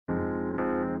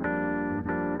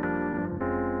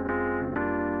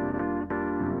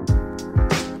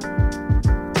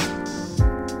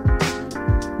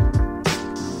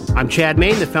I'm Chad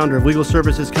Main, the founder of legal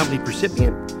services company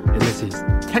Percipient, and this is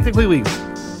Technically Legal,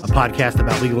 a podcast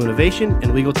about legal innovation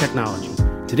and legal technology.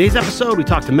 Today's episode, we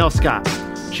talk to Mel Scott.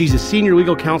 She's a senior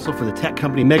legal counsel for the tech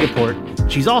company Megaport.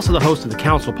 She's also the host of the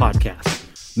Counsel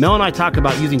podcast. Mel and I talk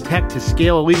about using tech to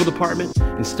scale a legal department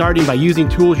and starting by using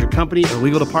tools your company or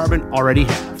legal department already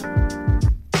have.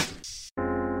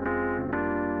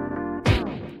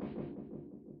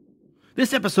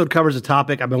 This episode covers a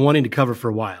topic I've been wanting to cover for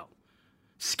a while.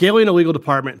 Scaling a legal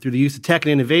department through the use of tech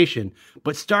and innovation,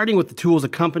 but starting with the tools a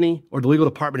company or the legal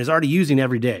department is already using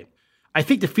every day. I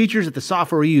think the features that the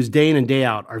software we use day in and day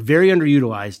out are very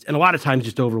underutilized and a lot of times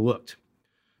just overlooked.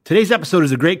 Today's episode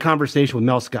is a great conversation with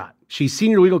Mel Scott. She's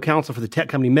senior legal counsel for the tech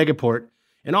company Megaport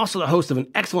and also the host of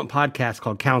an excellent podcast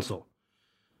called Counsel.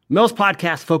 Mel's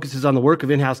podcast focuses on the work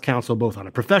of in-house counsel both on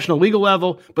a professional legal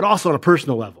level, but also on a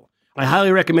personal level. I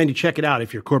highly recommend you check it out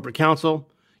if you're corporate counsel,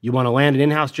 you want to land an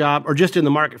in-house job, or just in the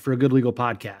market for a good legal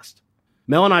podcast.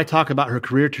 Mel and I talk about her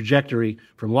career trajectory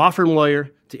from law firm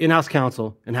lawyer to in-house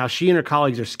counsel and how she and her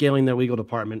colleagues are scaling their legal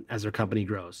department as their company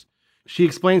grows. She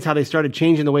explains how they started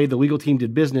changing the way the legal team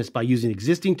did business by using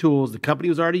existing tools the company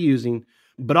was already using,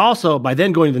 but also by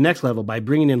then going to the next level by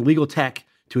bringing in legal tech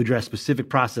to address specific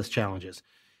process challenges.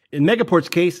 In Megaport's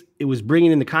case, it was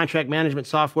bringing in the contract management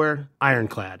software,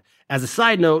 Ironclad. As a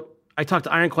side note, I talked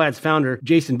to Ironclad's founder,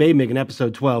 Jason Babemig, in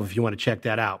episode 12, if you want to check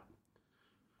that out.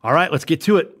 All right, let's get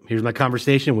to it. Here's my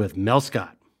conversation with Mel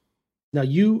Scott. Now,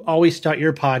 you always start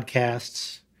your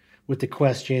podcasts with the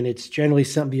question. It's generally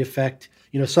something to the effect,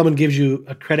 someone gives you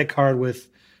a credit card with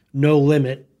no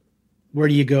limit. Where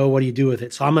do you go? What do you do with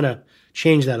it? So I'm going to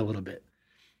change that a little bit.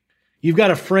 You've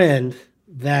got a friend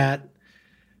that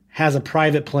has a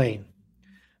private plane.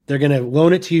 They're going to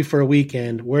loan it to you for a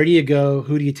weekend. Where do you go?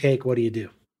 Who do you take? What do you do?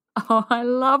 Oh, I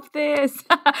love this.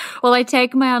 Well, I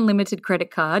take my unlimited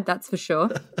credit card, that's for sure.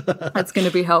 That's going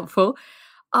to be helpful.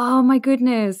 Oh, my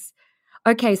goodness.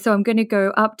 Okay, so I'm going to go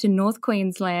up to North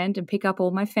Queensland and pick up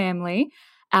all my family.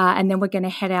 And then we're going to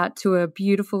head out to a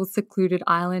beautiful secluded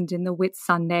island in the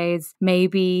Whitsundays,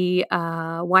 maybe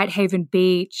Whitehaven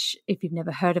Beach. If you've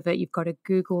never heard of it, you've got to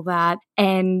Google that.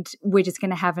 And we're just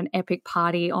going to have an epic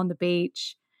party on the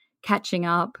beach, catching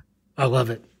up. I love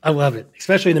it.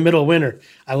 Especially in the middle of winter.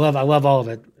 I love all of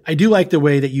it. I do like the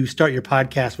way that you start your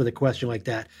podcast with a question like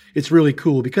that. It's really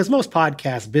cool because most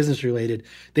podcasts, business related,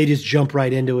 they just jump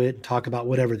right into it and talk about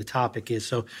whatever the topic is.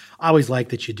 So I always like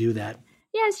that you do that.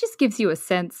 Yeah, it just gives you a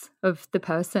sense of the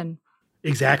person.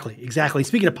 Exactly.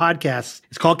 Speaking of podcasts,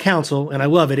 it's called Counsel, and I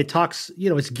love it. It talks,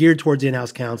 it's geared towards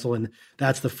in-house counsel, and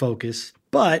that's the focus.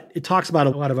 But it talks about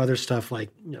a lot of other stuff like,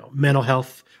 mental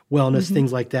health, wellness,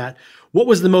 things like that. What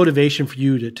was the motivation for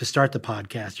you to start the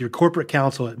podcast? You're corporate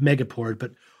counsel at Megaport,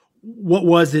 but what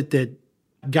was it that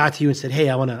got to you and said, hey,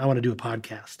 I want to do a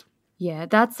podcast? Yeah,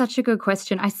 that's such a good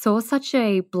question. I saw such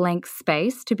a blank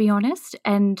space, to be honest.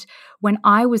 And when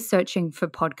I was searching for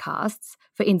podcasts,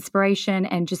 for inspiration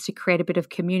and just to create a bit of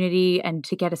community and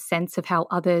to get a sense of how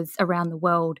others around the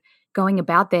world going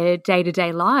about their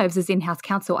day-to-day lives as in-house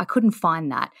counsel, I couldn't find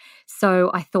that.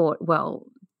 So I thought, well,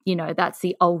 that's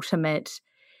the ultimate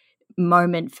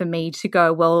moment for me to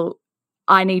go, well,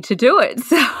 I need to do it.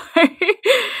 So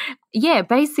yeah,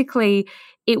 basically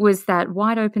it was that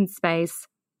wide open space.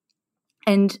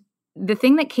 And the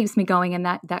thing that keeps me going and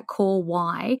that core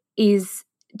why is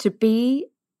to be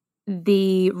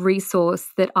the resource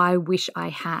that I wish I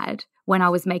had when I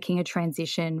was making a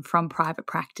transition from private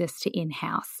practice to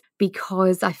in-house,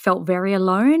 because I felt very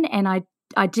alone and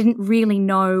I didn't really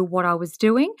know what I was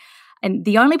doing. And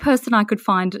the only person I could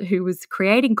find who was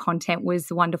creating content was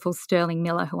the wonderful Sterling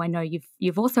Miller, who I know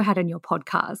you've also had on your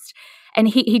podcast. And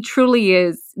he truly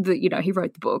is he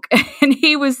wrote the book, and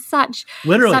he was such a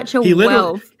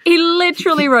wealth. He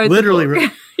literally wrote the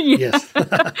book. Yes.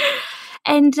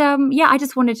 And I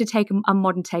just wanted to take a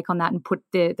modern take on that and put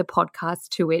the podcast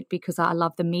to it because I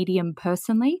love the medium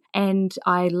personally, and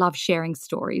I love sharing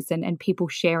stories and people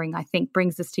sharing, I think,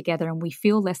 brings us together, and we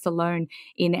feel less alone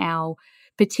in our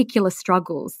particular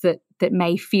struggles that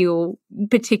may feel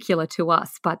particular to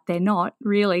us, but they're not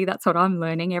really. That's what I'm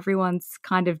learning. Everyone's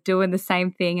kind of doing the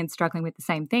same thing and struggling with the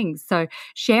same things. So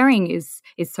sharing is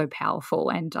so powerful,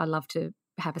 and I love to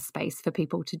have a space for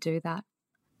people to do that.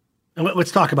 And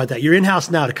let's talk about that. You're in-house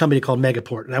now at a company called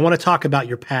Megaport, and I want to talk about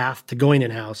your path to going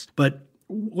in-house, but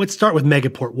let's start with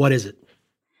Megaport. What is it?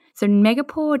 So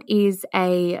Megaport is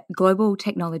a global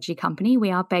technology company.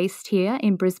 We are based here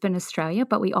in Brisbane, Australia,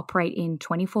 but we operate in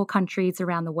 24 countries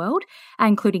around the world,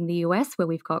 including the US, where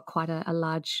we've got quite a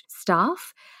large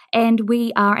staff. And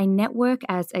we are a network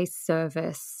as a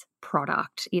service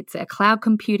product. It's a cloud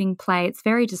computing play. It's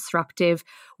very disruptive.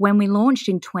 When we launched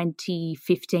in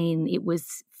 2015, it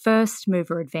was first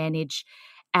mover advantage.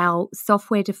 Our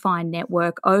software-defined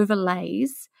network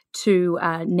overlays to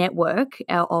a network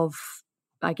of,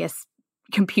 I guess,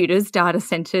 computers, data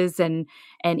centers, and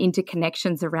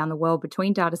interconnections around the world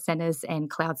between data centers and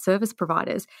cloud service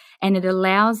providers. And it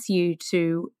allows you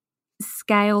to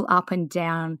scale up and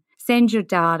down, send your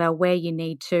data where you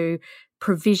need to,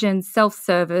 provision,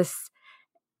 self-service,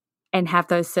 and have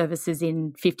those services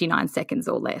in 59 seconds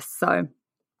or less. So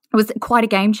it was quite a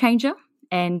game changer.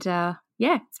 And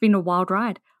it's been a wild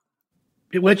ride.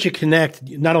 It lets you connect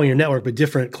not only your network, but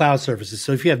different cloud services.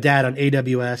 So if you have data on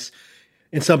AWS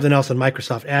and something else on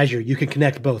Microsoft Azure, you can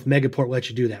connect both. Megaport lets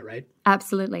you do that, right?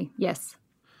 Absolutely, yes.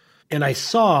 And I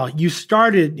saw you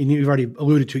started, and you've already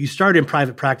alluded to it, you started in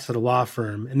private practice at a law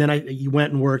firm, and then you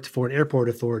went and worked for an airport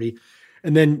authority,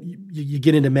 and then you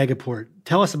get into Megaport.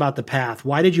 Tell us about the path.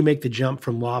 Why did you make the jump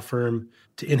from law firm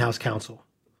to in-house counsel?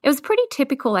 It was pretty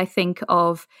typical, I think,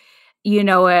 of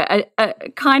a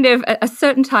kind of a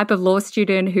certain type of law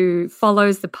student who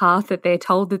follows the path that they're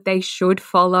told that they should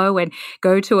follow and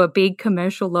go to a big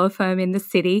commercial law firm in the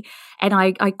city. And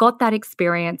I got that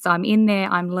experience. I'm in there,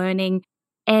 I'm learning,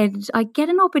 and I get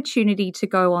an opportunity to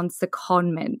go on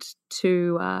secondment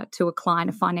to a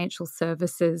client, a financial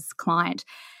services client.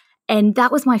 And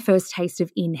that was my first taste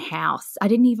of in-house. I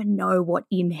didn't even know what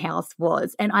in-house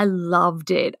was, and I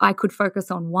loved it. I could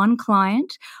focus on one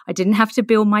client. I didn't have to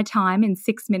bill my time in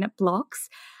 6-minute blocks,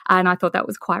 and I thought that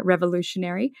was quite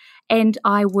revolutionary. And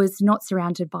I was not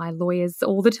surrounded by lawyers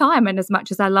all the time. And as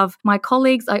much as I love my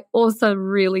colleagues, I also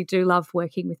really do love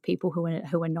working with people who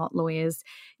are not lawyers,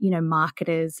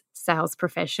 marketers, sales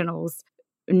professionals,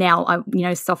 now,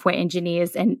 software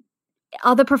engineers, and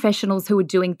other professionals who were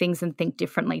doing things and think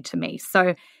differently to me.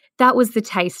 So that was the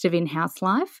taste of in-house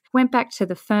life. Went back to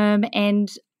the firm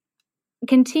and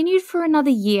continued for another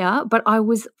year, but I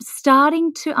was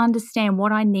starting to understand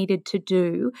what I needed to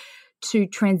do to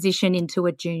transition into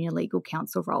a junior legal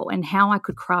counsel role and how I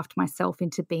could craft myself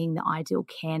into being the ideal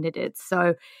candidate.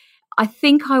 So I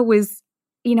think I was,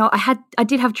 I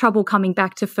did have trouble coming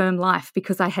back to firm life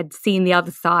because I had seen the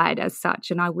other side as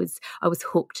such, and I was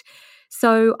hooked.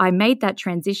 So I made that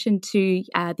transition to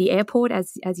the airport,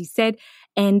 as you said,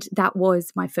 and that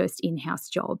was my first in-house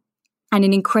job. And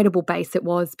an incredible base it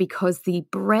was, because the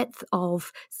breadth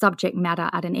of subject matter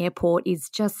at an airport is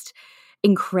just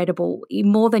incredible,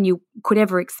 more than you could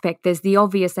ever expect. There's the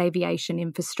obvious aviation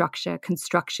infrastructure,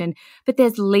 construction, but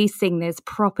there's leasing, there's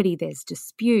property, there's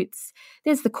disputes,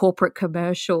 there's the corporate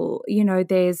commercial,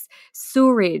 there's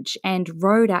sewerage and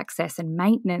road access and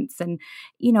maintenance, and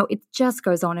it just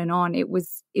goes on and on. It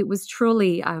was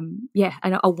truly a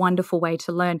wonderful way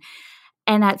to learn.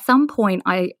 And at some point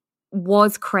I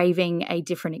was craving a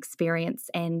different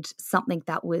experience and something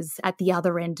that was at the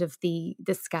other end of the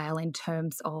scale in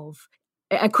terms of,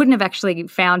 I couldn't have actually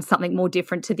found something more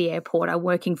different to the airport. I'm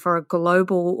working for a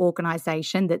global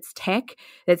organization that's tech,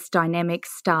 that's dynamic,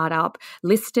 startup,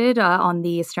 listed on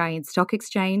the Australian Stock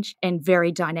Exchange, and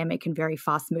very dynamic and very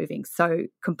fast moving. So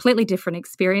completely different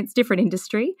experience, different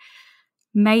industry.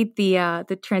 Made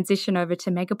the transition over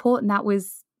to Megaport, and that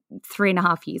was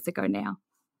 3.5 years ago now.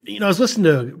 I was listening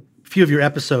to a few of your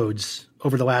episodes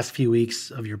over the last few weeks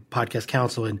of your podcast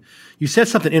counsel, and you said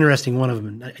something interesting, one of them,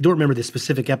 and I don't remember the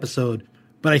specific episode,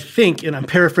 but I think, and I'm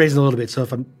paraphrasing a little bit, so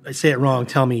if I say it wrong,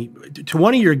 tell me. To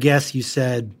one of your guests, you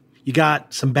said you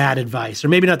got some bad advice, or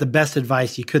maybe not the best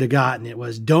advice you could have gotten. It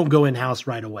was, don't go in-house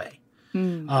right away.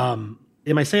 Am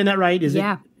I saying that right?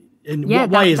 Yeah.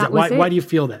 Why is that? Why do you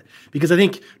feel that? Because I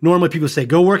think normally people say,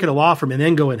 go work at a law firm and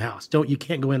then go in-house. You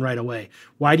can't go in right away.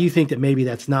 Why do you think that maybe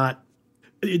it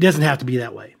doesn't have to be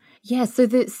that way? Yeah, so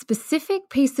the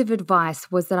specific piece of advice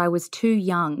was that I was too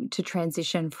young to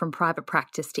transition from private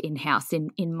practice to in-house.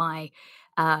 In my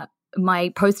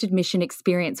post-admission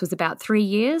experience was about 3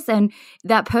 years, and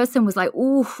that person was like,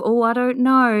 I don't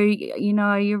know,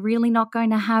 you're really not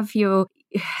going to have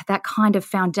that kind of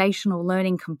foundational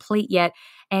learning complete yet,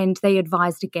 and they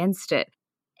advised against it.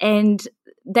 And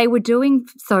they were doing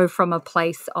so from a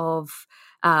place of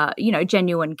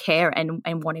genuine care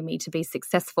and wanting me to be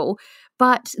successful.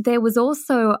 But there was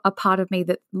also a part of me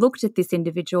that looked at this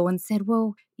individual and said,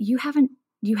 well, you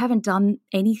haven't done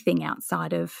anything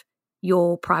outside of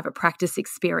your private practice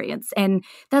experience. And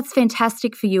that's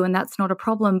fantastic for you, and that's not a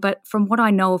problem. But from what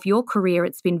I know of your career,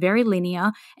 it's been very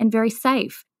linear and very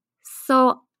safe.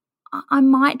 So I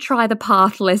might try the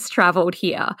path less traveled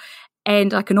here,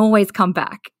 and I can always come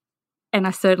back. and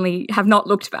I certainly have not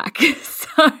looked back.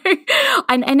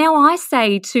 And now I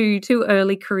say to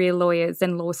early career lawyers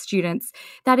and law students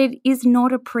that it is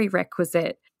not a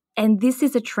prerequisite. And this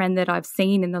is a trend that I've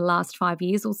seen in the last 5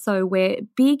 years or so, where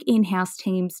big in-house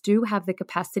teams do have the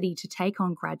capacity to take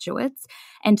on graduates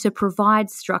and to provide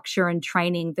structure and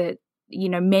training that,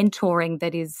 mentoring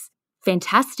that is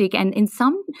fantastic, and in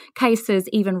some cases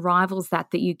even rivals that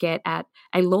you get at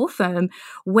a law firm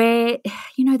where,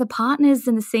 the partners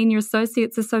and the senior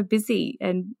associates are so busy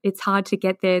and it's hard to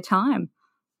get their time.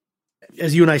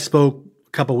 As you and I spoke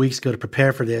a couple of weeks ago to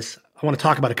prepare for this, I want to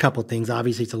talk about a couple of things.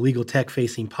 Obviously, it's a legal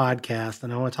tech-facing podcast,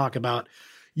 and I want to talk about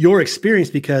your experience,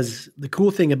 because the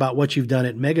cool thing about what you've done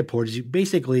at Megaport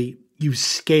is you've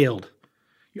scaled,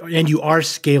 and you are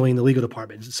scaling the legal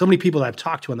department. So many people that I've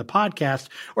talked to on the podcast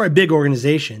are at big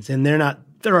organizations, and they're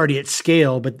already at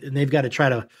scale, but they've got to try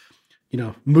to,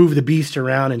 move the beast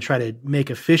around and try to make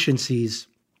efficiencies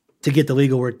to get the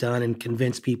legal work done and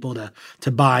convince people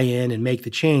to buy in and make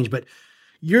the change. But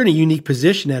you're in a unique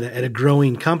position at a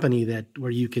growing company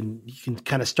where you can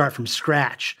kind of start from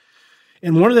scratch.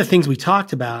 And one of the things we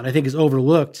talked about, and I think is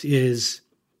overlooked, is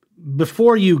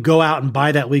before you go out and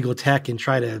buy that legal tech and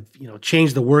try to,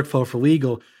 change the workflow for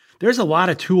legal, there's a lot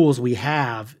of tools we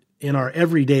have in our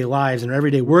everyday lives and our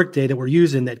everyday workday that we're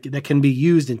using that can be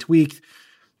used and tweaked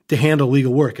to handle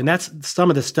legal work. And that's some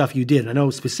of the stuff you did. I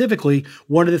know specifically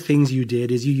one of the things you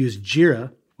did is you used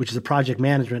Jira, which is a project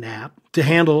management app, to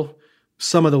handle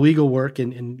some of the legal work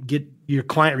and get your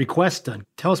client requests done.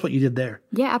 Tell us what you did there.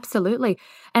 Yeah, absolutely.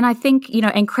 And I think,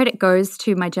 and credit goes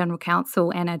to my general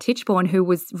counsel, Anna Tichborne, who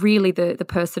was really the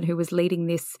person who was leading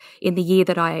this in the year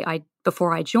that I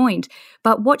before I joined.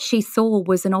 But what she saw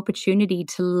was an opportunity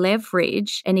to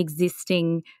leverage an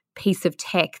existing piece of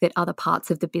tech that other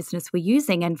parts of the business were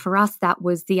using. And for us, that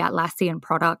was the Atlassian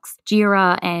products,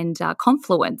 Jira and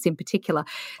Confluence in particular.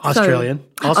 Australian.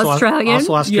 Also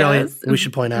Australian. Yes. We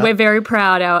should point out. We're very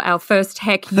proud, our first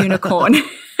tech unicorn.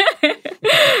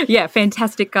 Yeah,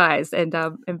 fantastic guys, and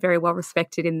very well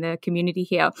respected in the community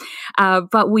here.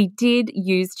 But we did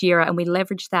use Jira, and we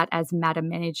leveraged that as matter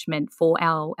management for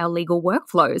our legal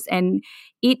workflows. And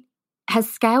it has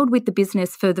scaled with the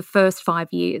business for the first 5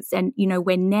 years. And,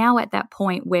 we're now at that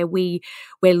point where we're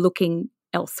looking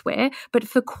elsewhere. But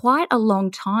for quite a long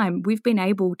time, we've been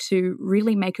able to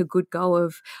really make a good go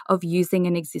of using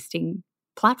an existing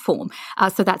platform.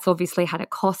 So that's obviously had a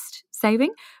cost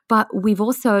saving, but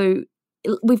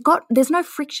there's no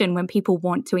friction when people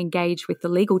want to engage with the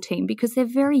legal team because they're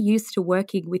very used to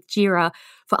working with Jira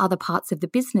for other parts of the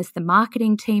business. The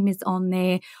marketing team is on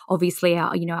there. Obviously,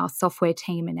 our software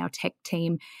team and our tech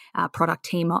team, product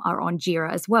team are on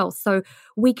Jira as well. So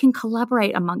we can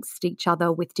collaborate amongst each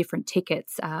other with different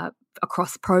tickets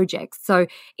across projects. So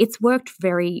it's worked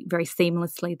very, very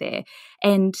seamlessly there.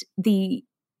 And the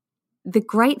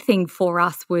great thing for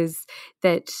us was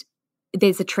that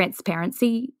there's a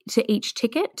transparency to each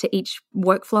ticket, to each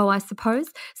workflow, I suppose,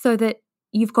 so that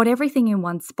you've got everything in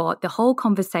one spot. The whole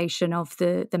conversation of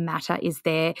the matter is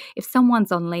there. If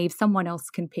someone's on leave, someone else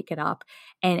can pick it up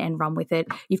and run with it.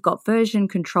 You've got version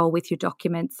control with your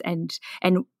documents, and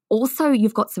also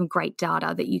you've got some great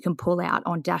data that you can pull out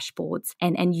on dashboards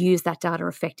and use that data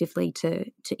effectively to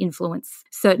influence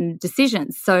certain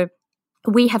decisions. So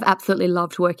we have absolutely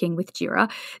loved working with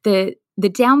Jira. The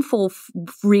downfall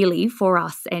really for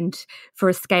us, and for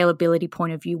a scalability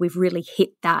point of view, we've really hit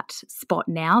that spot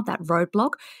now, that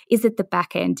roadblock, is at the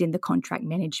back end in the contract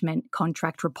management,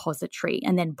 contract repository,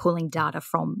 and then pulling data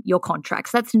from your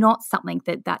contracts. That's not something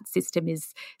that system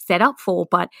is set up for,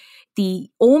 but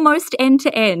the almost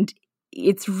end-to-end,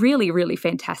 it's really, really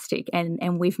fantastic,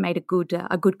 and we've made a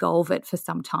good go of it for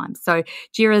some time. So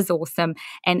Jira's awesome,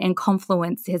 and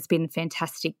Confluence has been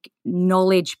fantastic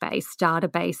knowledge-based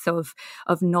database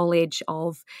of knowledge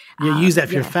of. You use that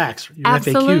for your facts, your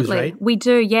absolutely. FAQs, right? We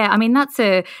do, yeah. I mean, that's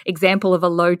a example of a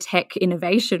low-tech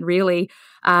innovation, really.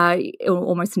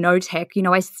 Almost no tech.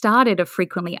 I started a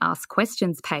frequently asked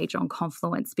questions page on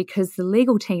Confluence because the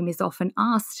legal team is often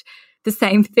asked the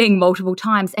same thing multiple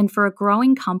times. And for a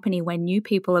growing company where new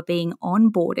people are being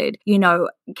onboarded,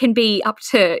 can be up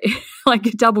to like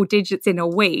double digits in a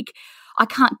week. I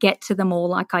can't get to them all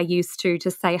like I used to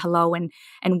say hello and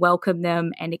welcome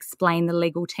them and explain the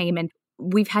legal team. And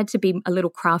we've had to be a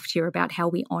little craftier about how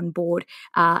we onboard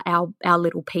our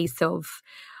little piece of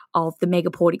the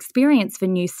Megaport experience for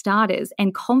new starters.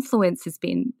 And Confluence has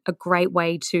been a great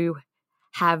way to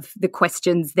have the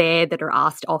questions there that are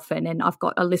asked often. And I've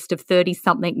got a list of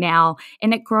 30-something now,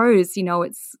 and it grows.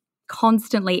 It's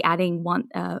constantly adding one.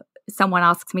 Someone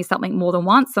asks me something more than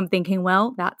once, I'm thinking,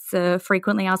 well, that's a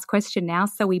frequently asked question now,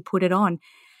 so we put it on.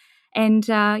 And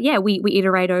we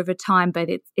iterate over time, but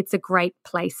it's a great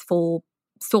place for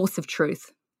source of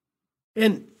truth.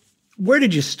 And where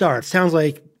did you start? Sounds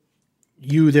like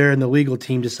you there and the legal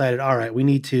team decided, all right, we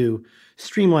need to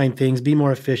streamline things, be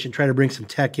more efficient, try to bring some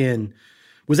tech in.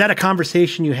 Was that a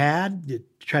conversation you had to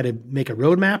try to make a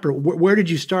roadmap, or where did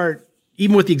you start,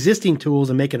 even with the existing tools,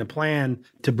 and making a plan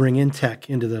to bring in tech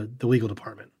into the legal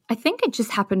department? I think it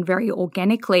just happened very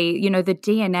organically. You know, the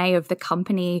DNA of the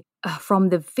company from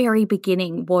the very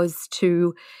beginning was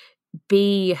to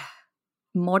be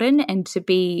modern and to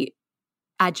be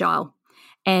agile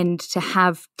and to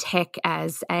have tech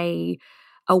as a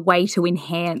way to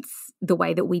enhance the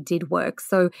way that we did work.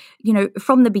 So, you know,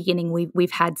 from the beginning,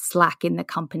 we've had Slack in the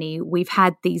company. We've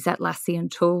had these Atlassian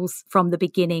tools from the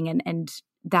beginning, and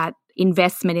that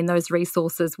investment in those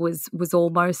resources was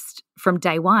almost from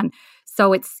day one.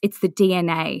 So it's the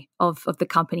DNA of the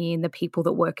company and the people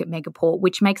that work at Megaport,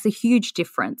 which makes a huge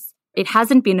difference. It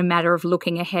hasn't been a matter of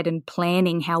looking ahead and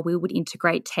planning how we would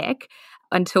integrate tech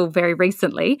until very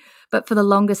recently. But for the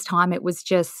longest time, it was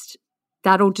just,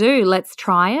 that'll do, let's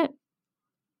try it.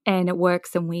 And it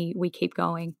works, and we keep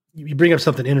going. You bring up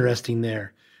something interesting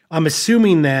there. I'm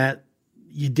assuming that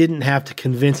you didn't have to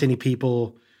convince any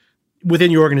people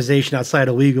within your organization outside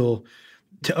of legal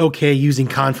to okay using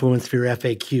Confluence for your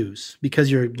FAQs,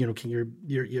 because you're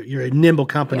a nimble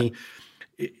company.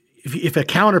 Yep. If a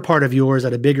counterpart of yours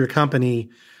at a bigger company,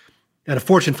 at a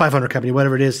Fortune 500 company,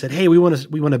 whatever it is, said, "Hey, we want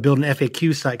to build an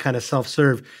FAQ site, kind of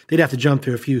self-serve," they'd have to jump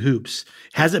through a few hoops.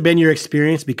 Has it been your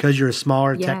experience, because you're a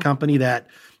smaller tech company, that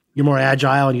you're more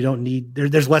agile and you don't need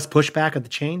there's less pushback of the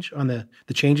change on the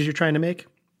changes you're trying to make?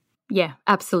 Yeah,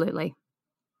 absolutely.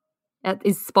 That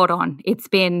is spot on.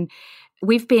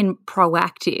 We've been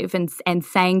proactive and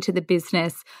saying to the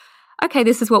business, okay,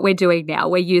 this is what we're doing now.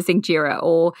 We're using Jira,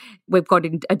 or we've got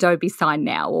an Adobe Sign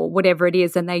now, or whatever it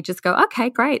is. And they just go, okay,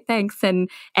 great, thanks. And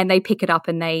they pick it up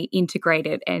and they integrate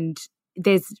it. And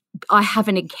I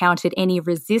haven't encountered any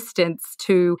resistance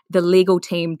to the legal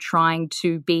team trying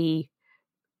to be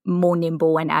more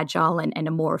nimble and agile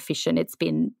and more efficient. It's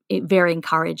been very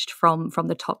encouraged from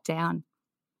the top down.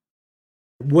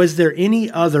 Was there any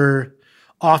other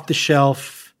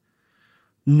off-the-shelf,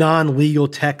 non-legal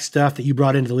tech stuff that you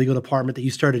brought into the legal department that you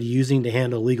started using to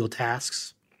handle legal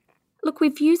tasks? Look,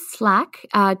 we've used Slack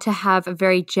to have a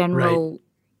very general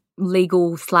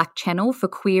legal Slack channel for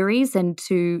queries and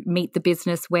to meet the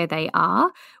business where they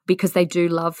are, because they do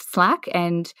love Slack.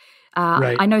 And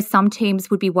I know some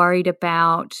teams would be worried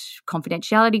about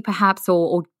confidentiality perhaps,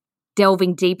 or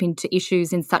delving deep into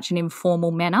issues in such an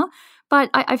informal manner. But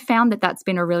I found that that's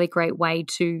been a really great way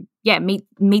to,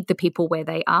 meet the people where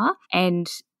they are.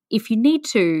 And if you need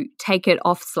to take it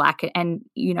off Slack and,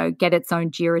 get its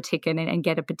own Jira ticket and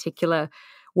get a particular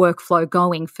workflow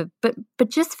going but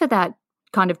just for that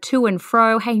kind of to and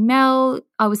fro, hey, Mel,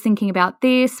 I was thinking about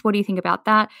this. What do you think about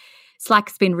that?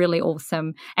 Slack's been really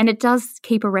awesome. And it does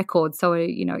keep a record. So,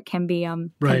 it can be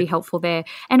helpful there.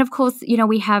 And of course,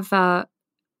 we have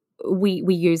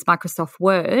we use Microsoft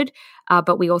Word,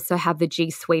 but we also have the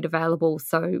G Suite available.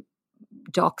 So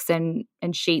docs and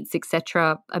sheets,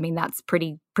 etc. I mean, that's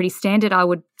pretty standard, I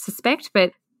would suspect,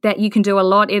 but that you can do a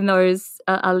lot in those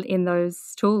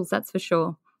tools. That's for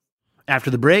sure.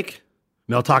 After the break,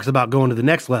 Mel talks about going to the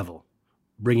next level,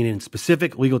 bringing in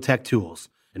specific legal tech tools.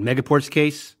 In Megaport's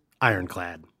case,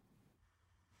 Ironclad.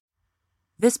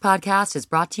 This podcast is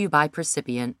brought to you by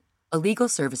Percipient, a legal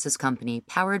services company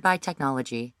powered by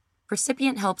technology.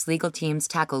 Percipient helps legal teams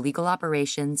tackle legal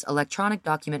operations, electronic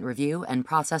document review, and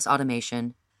process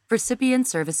automation. Percipient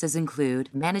services include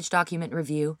managed document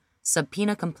review,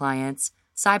 subpoena compliance,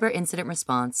 cyber incident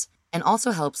response, and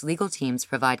also helps legal teams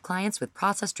provide clients with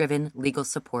process-driven legal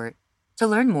support. To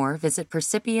learn more, visit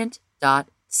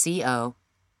percipient.co.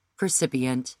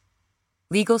 Percipient.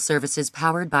 Legal services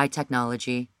powered by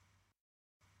technology.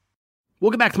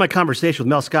 We'll get back to my conversation with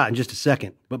Mel Scott in just a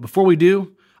second. But before we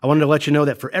do, I wanted to let you know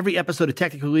that for every episode of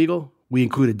Technically Legal, we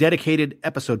include a dedicated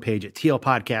episode page at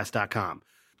tlpodcast.com.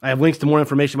 I have links to more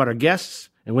information about our guests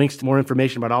and links to more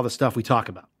information about all the stuff we talk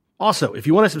about. Also, if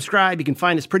you want to subscribe, you can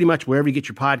find us pretty much wherever you get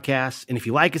your podcasts. And if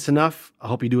you like us enough, I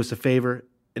hope you do us a favor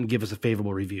and give us a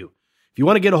favorable review. If you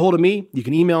want to get a hold of me, you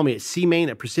can email me at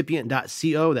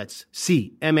cmain@percipient.co. That's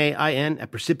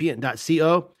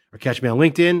CMAIN@percipient.co, or catch me on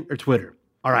LinkedIn or Twitter.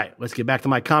 All right, let's get back to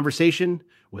my conversation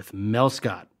with Mel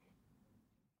Scott.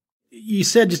 You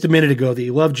said just a minute ago that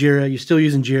you love Jira, you're still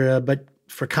using Jira, but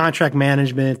for contract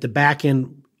management, the back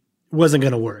end wasn't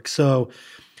going to work. So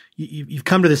you've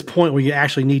come to this point where you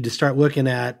actually need to start looking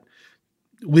at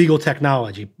legal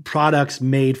technology, products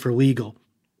made for legal.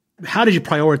 How did you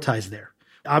prioritize there?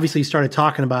 Obviously, you started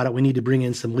talking about it. We need to bring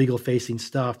in some legal-facing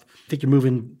stuff. I think you're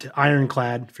moving to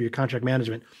Ironclad for your contract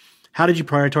management. How did you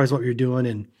prioritize what you're doing,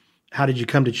 and how did you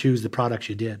come to choose the products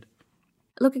you did?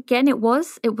 Look, again, it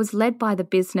was led by the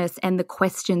business and the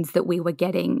questions that we were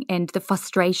getting and the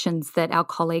frustrations that our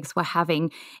colleagues were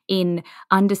having in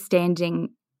understanding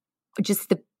just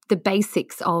the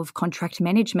basics of contract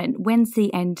management. When's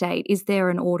the end date? Is there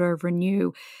an order of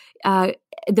renew?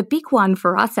 The big one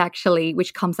for us, actually,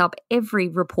 which comes up every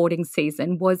reporting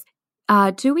season, was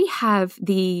do we have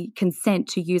the consent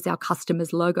to use our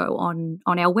customer's logo on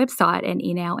our website and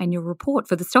in our annual report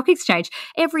for the stock exchange?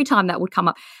 Every time that would come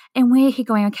up. And we're here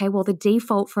going, okay, well, the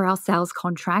default for our sales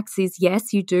contracts is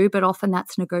yes, you do, but often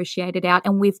that's negotiated out.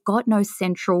 And we've got no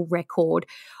central record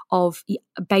of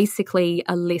basically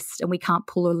a list, and we can't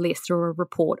pull a list or a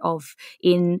report of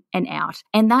in and out.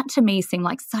 And that to me seemed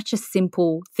like such a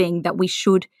simple thing that we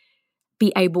should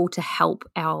be able to help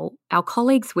our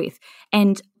colleagues with.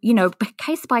 And,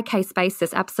 case by case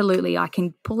basis, absolutely, I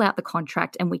can pull out the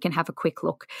contract and we can have a quick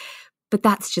look. But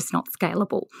that's just not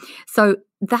scalable. So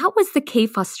that was the key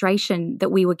frustration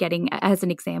that we were getting, as an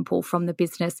example, from the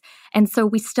business. And so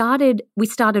we started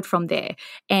from there.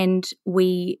 And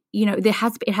it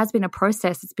has been a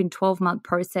process. It's been 12-month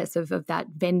process of that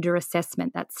vendor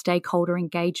assessment, that stakeholder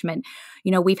engagement.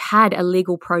 We've had a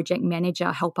legal project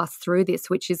manager help us through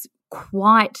this, which is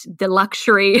quite the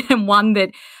luxury, and one that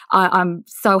I'm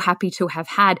so happy to have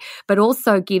had, but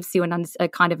also gives you a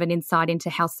kind of an insight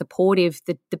into how supportive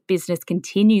the business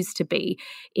continues to be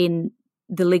in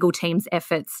the legal team's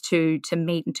efforts to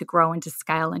meet and to grow and to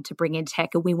scale and to bring in tech.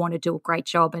 And we want to do a great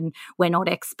job, and we're not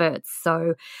experts.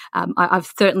 So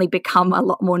I've certainly become a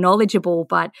lot more knowledgeable,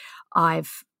 but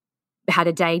I've had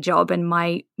a day job, and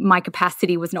my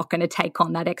capacity was not going to take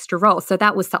on that extra role. So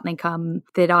that was something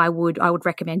that I would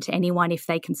recommend to anyone if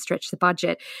they can stretch the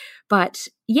budget. But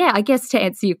yeah, I guess to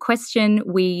answer your question,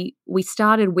 we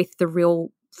started with the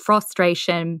real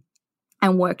frustration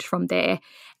and worked from there.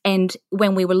 And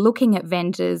when we were looking at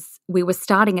vendors, we were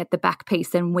starting at the back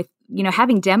piece, and with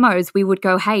having demos, we would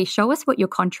go, hey, show us what your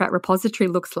contract repository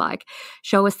looks like.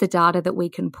 Show us the data that we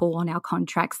can pull on our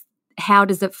contracts. How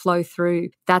does it flow through?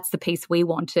 That's the piece we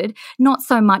wanted. Not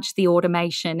so much the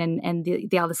automation and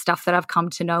the other stuff that I've come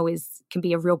to know can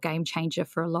be a real game changer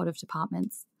for a lot of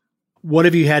departments. What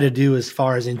have you had to do as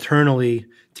far as internally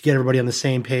to get everybody on the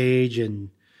same page and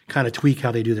kind of tweak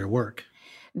how they do their work?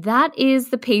 That is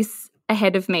the piece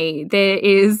ahead of me.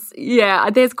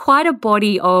 There's quite a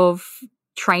body of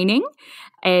training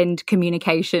and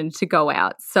communication to go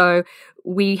out. So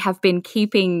we have been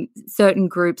keeping certain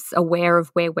groups aware of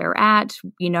where we're at,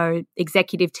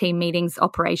 executive team meetings,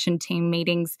 operation team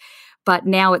meetings, but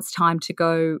now it's time to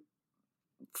go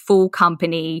full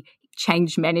company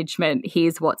change management.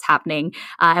 Here's what's happening.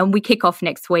 And we kick off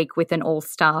next week with an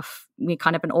all-staff,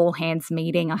 kind of an all-hands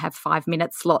meeting. I have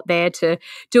 5-minute slot there to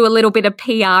do a little bit of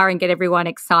PR and get everyone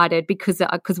excited because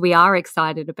we are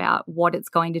excited about what it's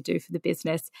going to do for the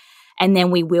business. And then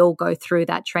we will go through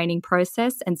that training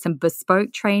process and some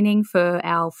bespoke training for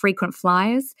our frequent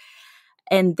flyers.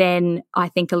 And then I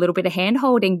think a little bit of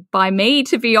hand-holding by me,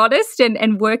 to be honest,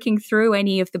 and working through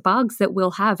any of the bugs that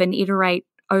we'll have and iterate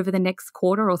over the next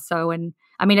quarter or so. And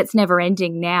I mean, it's never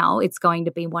ending now. It's going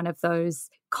to be one of those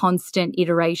constant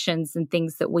iterations and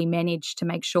things that we manage to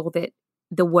make sure that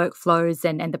the workflows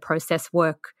and the process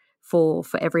work for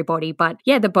everybody. But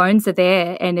yeah, the bones are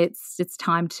there, and it's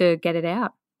time to get it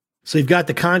out. So you've got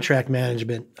the contract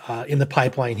management in the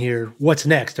pipeline here. What's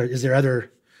next? Is there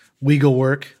other legal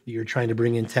work that you're trying to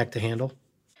bring in tech to handle?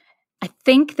 I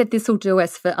think that this will do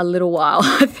us for a little while.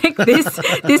 I think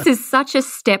this is such a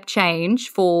step change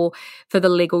for the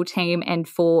legal team and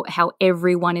for how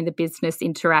everyone in the business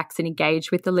interacts and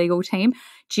engage with the legal team.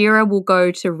 Jira will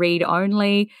go to read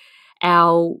only.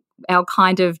 Our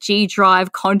kind of G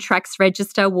Drive contracts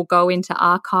register will go into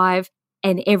archive,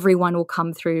 and everyone will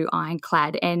come through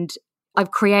Ironclad. And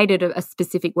I've created a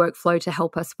specific workflow to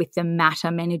help us with the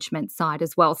matter management side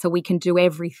as well. So we can do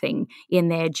everything in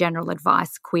there, general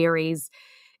advice, queries,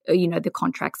 the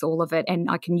contracts, all of it. And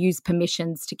I can use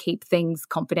permissions to keep things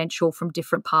confidential from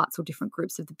different parts or different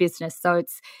groups of the business. So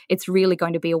it's really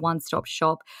going to be a one-stop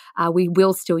shop. We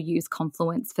will still use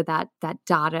Confluence for that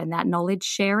data and that knowledge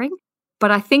sharing.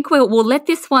 But I think we'll let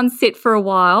this one sit for a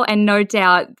while, and no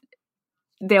doubt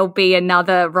there'll be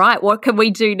another, right, what can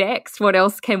we do next? What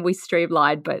else can we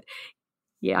streamline? But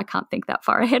yeah, I can't think that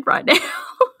far ahead right now.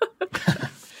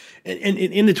 And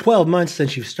in the 12 months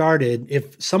since you've started,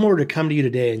 if someone were to come to you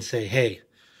today and say, hey,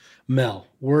 Mel,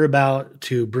 we're about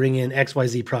to bring in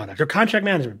XYZ product or contract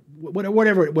management,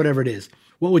 whatever it is,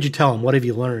 what would you tell them? What have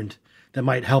you learned that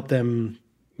might help them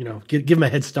give them a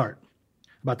head start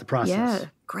about the process? Yeah,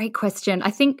 great question.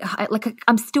 I think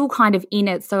I'm still kind of in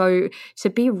it. So to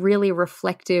be really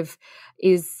reflective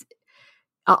is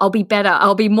I'll be better.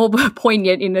 I'll be more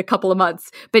poignant in a couple of months.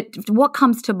 But what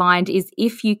comes to mind is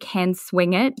if you can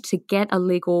swing it, to get a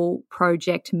legal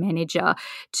project manager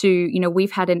to,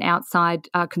 we've had an outside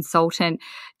consultant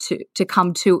to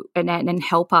come to and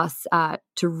help us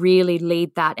to really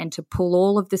lead that and to pull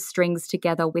all of the strings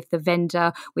together with the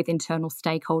vendor, with internal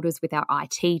stakeholders, with our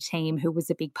IT team, who was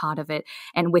a big part of it,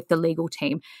 and with the legal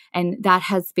team. And that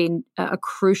has been a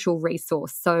crucial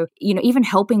resource. So, even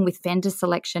helping with vendor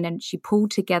selection, and she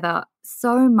pulled together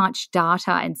so much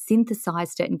data and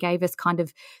synthesized it and gave us kind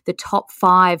of the top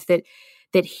 5 that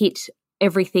hit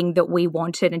everything that we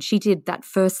wanted. And she did that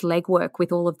first legwork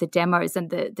with all of the demos, and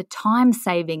the time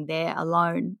saving there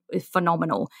alone is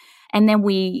phenomenal. And then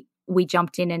we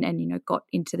jumped in and got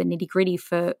into the nitty gritty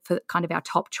for kind of our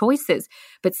top choices.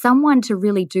 But someone to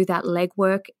really do that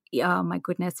legwork, oh my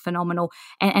goodness, phenomenal.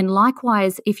 And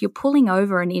likewise, if you're pulling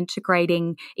over and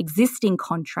integrating existing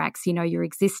contracts, your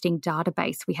existing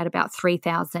database, we had about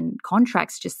 3,000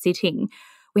 contracts just sitting.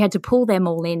 We had to pull them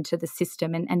all into the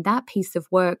system, and that piece of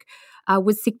work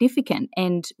was significant.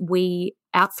 And we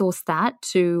outsourced that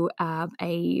to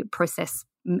a process,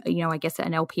 I guess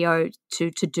an LPO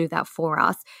to do that for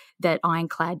us, that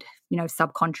Ironclad,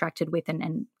 subcontracted with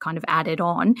and kind of added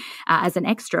on as an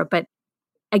extra. But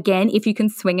again, if you can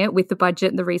swing it with the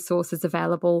budget and the resources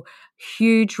available,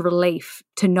 huge relief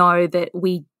to know that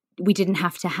we didn't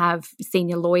have to have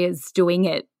senior lawyers doing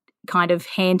it kind of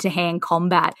hand-to-hand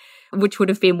combat, which would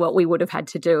have been what we would have had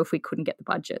to do if we couldn't get the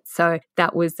budget. So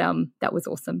that was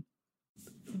awesome.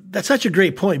 That's such a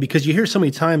great point, because you hear so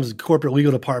many times corporate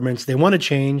legal departments, they want to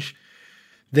change.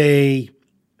 They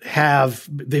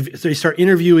start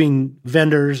interviewing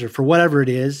vendors or for whatever it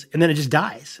is, and then it just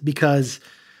dies because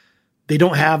they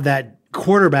don't have that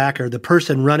quarterback or the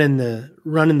person running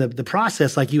the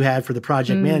process like you had for the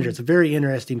project manager. It's a very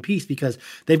interesting piece because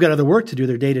they've got other work to do,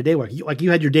 their day-to-day work. You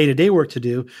had your day-to-day work to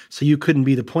do, so you couldn't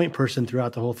be the point person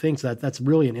throughout the whole thing. So that's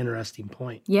really an interesting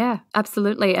point. Yeah,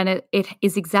 absolutely. And it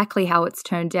is exactly how it's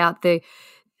turned out. The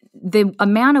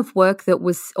amount of work that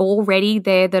was already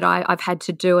there that I've had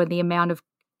to do, and the amount of,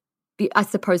 I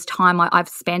suppose, time I've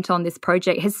spent on this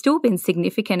project has still been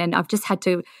significant. And I've just had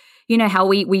to, how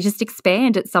we just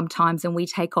expand it sometimes and we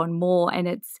take on more, and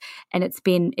it's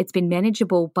been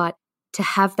manageable. But to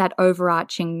have that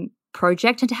overarching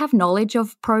project and to have knowledge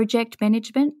of project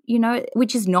management,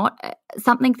 which is not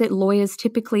something that lawyers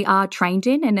typically are trained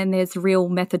in, and then there's real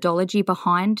methodology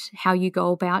behind how you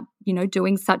go about,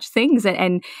 doing such things,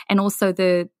 and also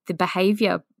the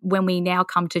behavior when we now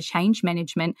come to change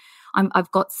management.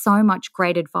 I've got so much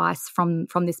great advice from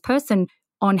this person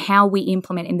on how we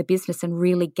implement in the business and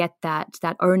really get that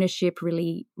ownership,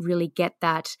 really get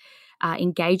that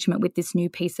engagement with this new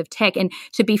piece of tech. And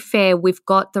to be fair, we've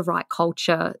got the right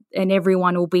culture, and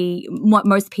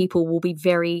most people will be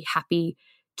very happy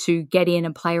to get in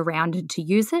and play around and to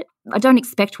use it. I don't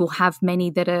expect we'll have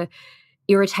many that are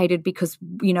irritated because,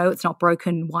 it's not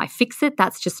broken, why fix it?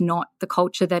 That's just not the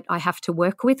culture that I have to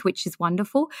work with, which is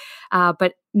wonderful.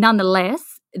 But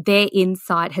nonetheless, their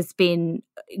insight has been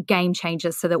game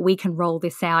changer so that we can roll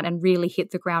this out and really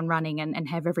hit the ground running and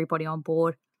have everybody on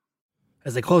board.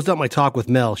 As I closed out my talk with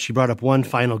Mel, she brought up one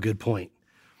final good point.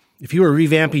 If you are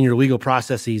revamping your legal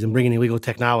processes and bringing in legal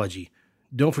technology,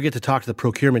 don't forget to talk to the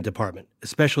procurement department,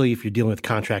 especially if you're dealing with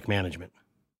contract management.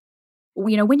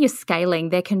 When you're scaling,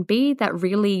 there can be that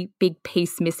really big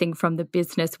piece missing from the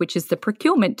business, which is the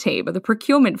procurement team or the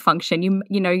procurement function.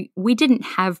 We didn't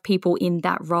have people in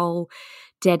that role,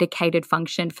 dedicated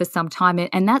function for some time,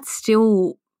 and that's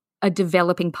still a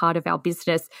developing part of our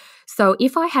business. So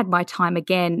if I had my time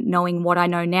again, knowing what I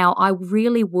know now, I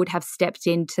really would have stepped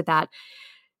into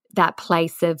that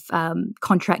place of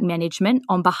contract management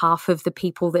on behalf of the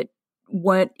people that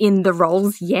weren't in the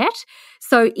roles yet.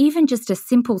 So even just a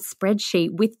simple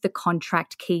spreadsheet with the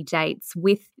contract key dates,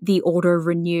 with the auto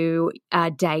renew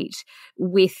date,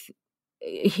 with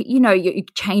your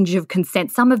change of consent,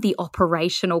 some of the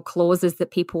operational clauses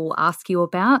that people will ask you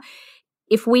about.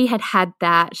 If we had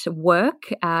that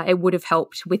work, it would have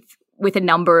helped with a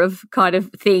number of kind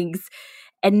of things.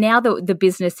 And now that the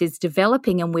business is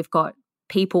developing and we've got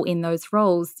people in those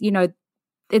roles,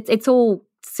 it's all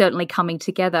certainly coming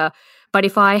together. But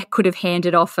if I could have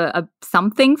handed off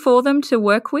something for them to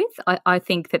work with, I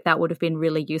think that would have been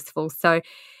really useful. So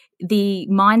the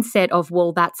mindset of,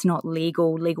 well, that's not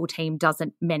legal. Legal team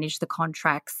doesn't manage the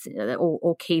contracts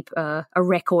or keep a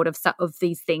record of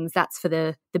these things. That's for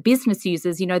the business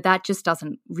users. That just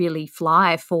doesn't really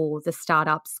fly for the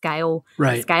startup scale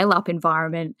up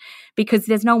environment, because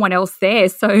there's no one else there.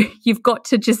 So you've got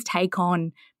to just take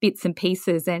on bits and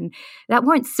pieces, and that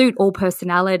won't suit all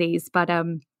personalities, but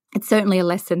it's certainly a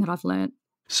lesson that I've learned.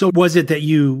 So was it that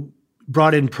you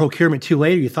brought in procurement too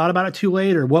late, or you thought about it too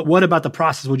late, or what about the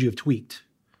process would you have tweaked?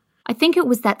 I think it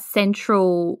was that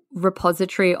central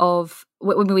repository of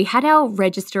when we had our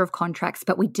register of contracts,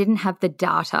 but we didn't have the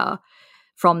data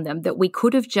from them, that we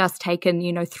could have just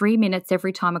taken, 3 minutes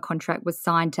every time a contract was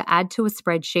signed to add to a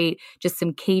spreadsheet, just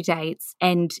some key dates,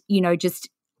 and, just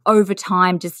over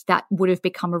time, just that would have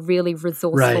become a really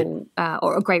resourceful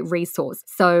or a great resource.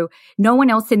 So no one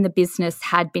else in the business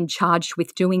had been charged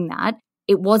with doing that.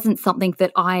 It wasn't something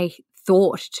that I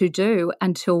thought to do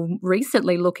until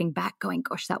recently, looking back, going,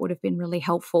 gosh, that would have been really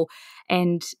helpful.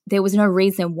 And there was no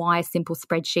reason why a simple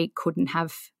spreadsheet couldn't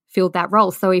have filled that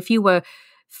role. So if you were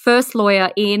first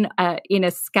lawyer in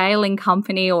a scaling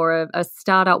company or a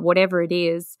startup, whatever it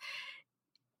is,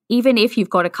 even if you've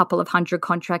got a couple of hundred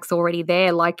contracts already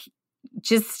there,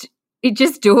 just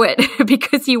do it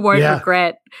because you won't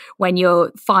regret when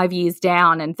you're 5 years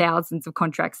down and thousands of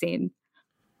contracts in.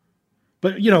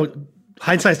 But,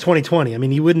 hindsight's 2020. I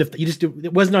mean,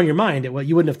 it wasn't on your mind.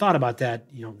 You wouldn't have thought about that,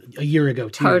 a year ago,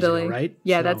 2 years ago, right?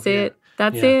 Yeah, so, that's it.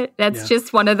 That's it. That's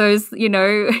just one of those,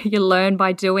 you learn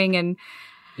by doing, and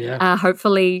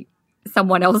hopefully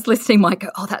someone else listening might go,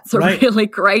 oh, that's really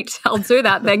great. I'll do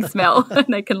that. Thanks, Mel. And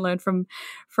they can learn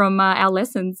from our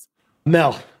lessons.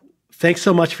 Mel, thanks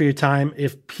so much for your time.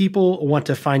 If people want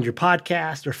to find your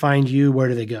podcast or find you, where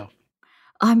do they go?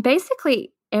 I'm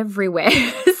basically everywhere.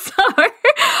 So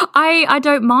I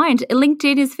don't mind.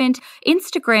 LinkedIn is fantastic.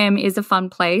 Instagram is a fun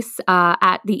place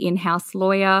at The In-House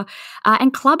Lawyer,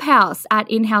 and Clubhouse at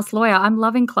In-House Lawyer. I'm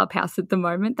loving Clubhouse at the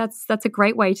moment. That's a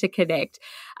great way to connect.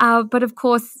 But of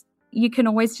course, you can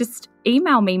always just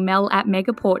email me,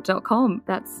 mel@megaport.com.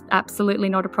 That's absolutely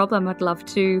not a problem. I'd love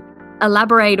to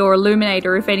elaborate or illuminate,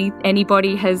 or if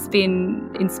anybody has been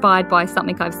inspired by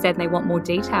something I've said and they want more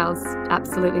details,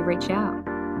 absolutely reach out.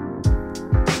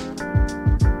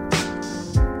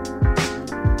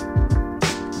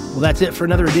 Well, that's it for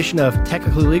another edition of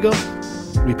Technically Legal.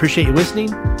 We appreciate you listening.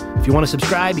 If you want to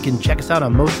subscribe, you can check us out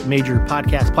on most major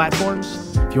podcast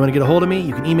platforms. If you want to get a hold of me,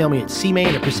 you can email me at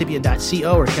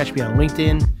cmain@percipient.co or catch me on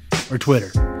LinkedIn or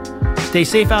Twitter. Stay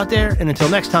safe out there, and until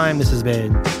next time, this has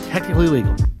been Technically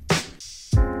Legal.